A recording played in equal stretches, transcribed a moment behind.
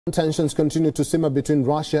Tensions continue to simmer between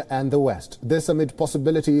Russia and the West. This amid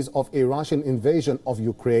possibilities of a Russian invasion of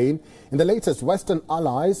Ukraine. In the latest, Western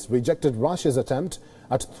allies rejected Russia's attempt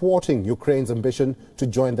at thwarting Ukraine's ambition to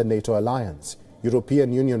join the NATO alliance.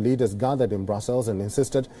 European Union leaders gathered in Brussels and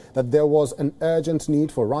insisted that there was an urgent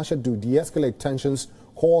need for Russia to de-escalate tensions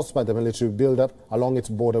caused by the military buildup along its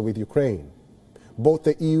border with Ukraine. Both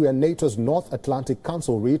the EU and NATO's North Atlantic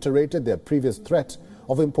Council reiterated their previous threat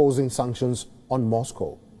of imposing sanctions on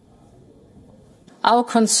Moscow. Our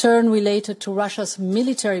concern related to Russia's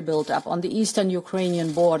military buildup on the eastern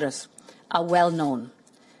Ukrainian borders are well known.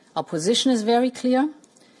 Our position is very clear.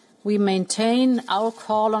 We maintain our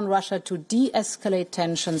call on Russia to de-escalate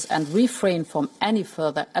tensions and refrain from any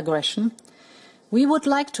further aggression. We would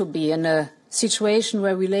like to be in a situation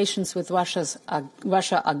where relations with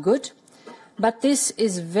Russia are good, but this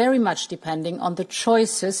is very much depending on the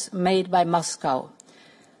choices made by Moscow.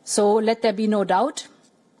 So let there be no doubt.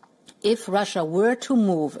 If Russia were to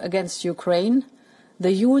move against Ukraine,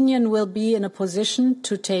 the Union will be in a position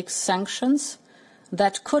to take sanctions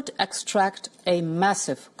that could extract a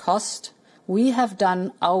massive cost. We have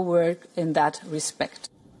done our work in that respect.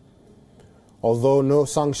 Although no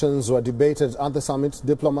sanctions were debated at the summit,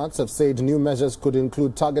 diplomats have said new measures could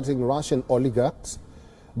include targeting Russian oligarchs,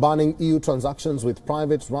 banning EU transactions with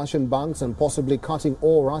private Russian banks and possibly cutting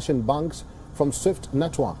all Russian banks from SWIFT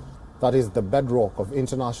network. That is the bedrock of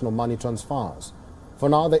international money transfers. For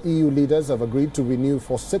now, the EU leaders have agreed to renew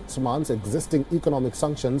for 6 months existing economic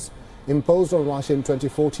sanctions imposed on Russia in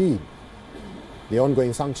 2014. The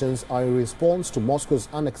ongoing sanctions are in response to Moscow's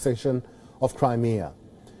annexation of Crimea.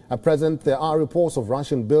 At present, there are reports of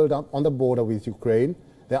Russian buildup on the border with Ukraine.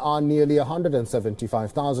 There are nearly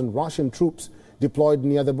 175,000 Russian troops deployed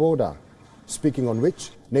near the border. Speaking on which,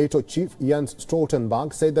 NATO chief Jens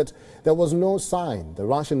Stoltenberg said that there was no sign the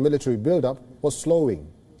Russian military buildup was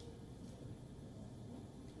slowing.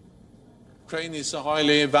 Ukraine is a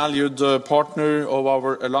highly valued partner of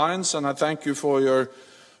our alliance, and I thank you for your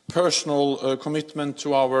personal commitment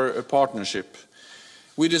to our partnership.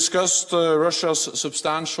 We discussed Russia's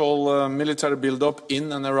substantial military buildup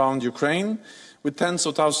in and around Ukraine, with tens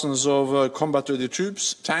of thousands of combat-ready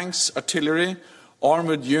troops, tanks, artillery,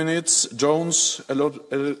 armored units, drones,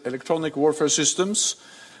 electronic warfare systems.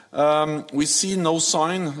 We see no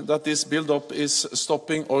sign that this build-up is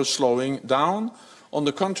stopping or slowing down. On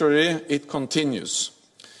the contrary, it continues.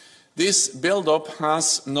 This build-up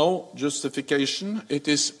has no justification. It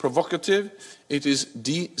is provocative, it is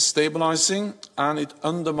destabilizing, and it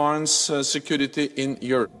undermines security in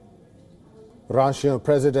Europe. Russian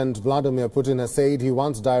President Vladimir Putin has said he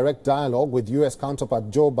wants direct dialogue with U.S. counterpart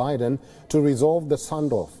Joe Biden to resolve the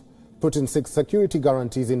standoff. Putin seeks security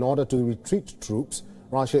guarantees in order to retreat troops.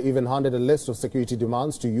 Russia even handed a list of security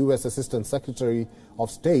demands to U.S. Assistant Secretary of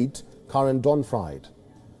State Karen Donfried.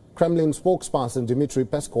 Kremlin spokesperson Dmitry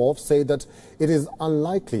Peskov said that it is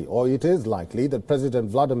unlikely, or it is likely, that President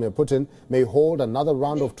Vladimir Putin may hold another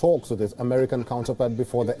round of talks with his American counterpart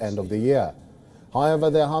before the end of the year. However,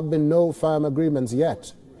 there have been no firm agreements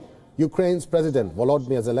yet. Ukraine's President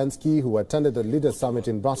Volodymyr Zelensky, who attended the Leaders' Summit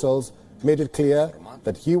in Brussels, made it clear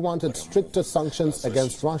that he wanted stricter sanctions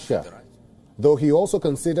against Russia, though he also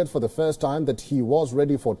considered for the first time that he was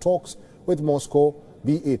ready for talks with Moscow,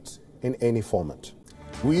 be it in any format.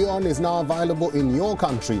 WION is now available in your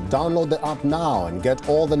country. Download the app now and get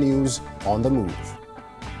all the news on the move.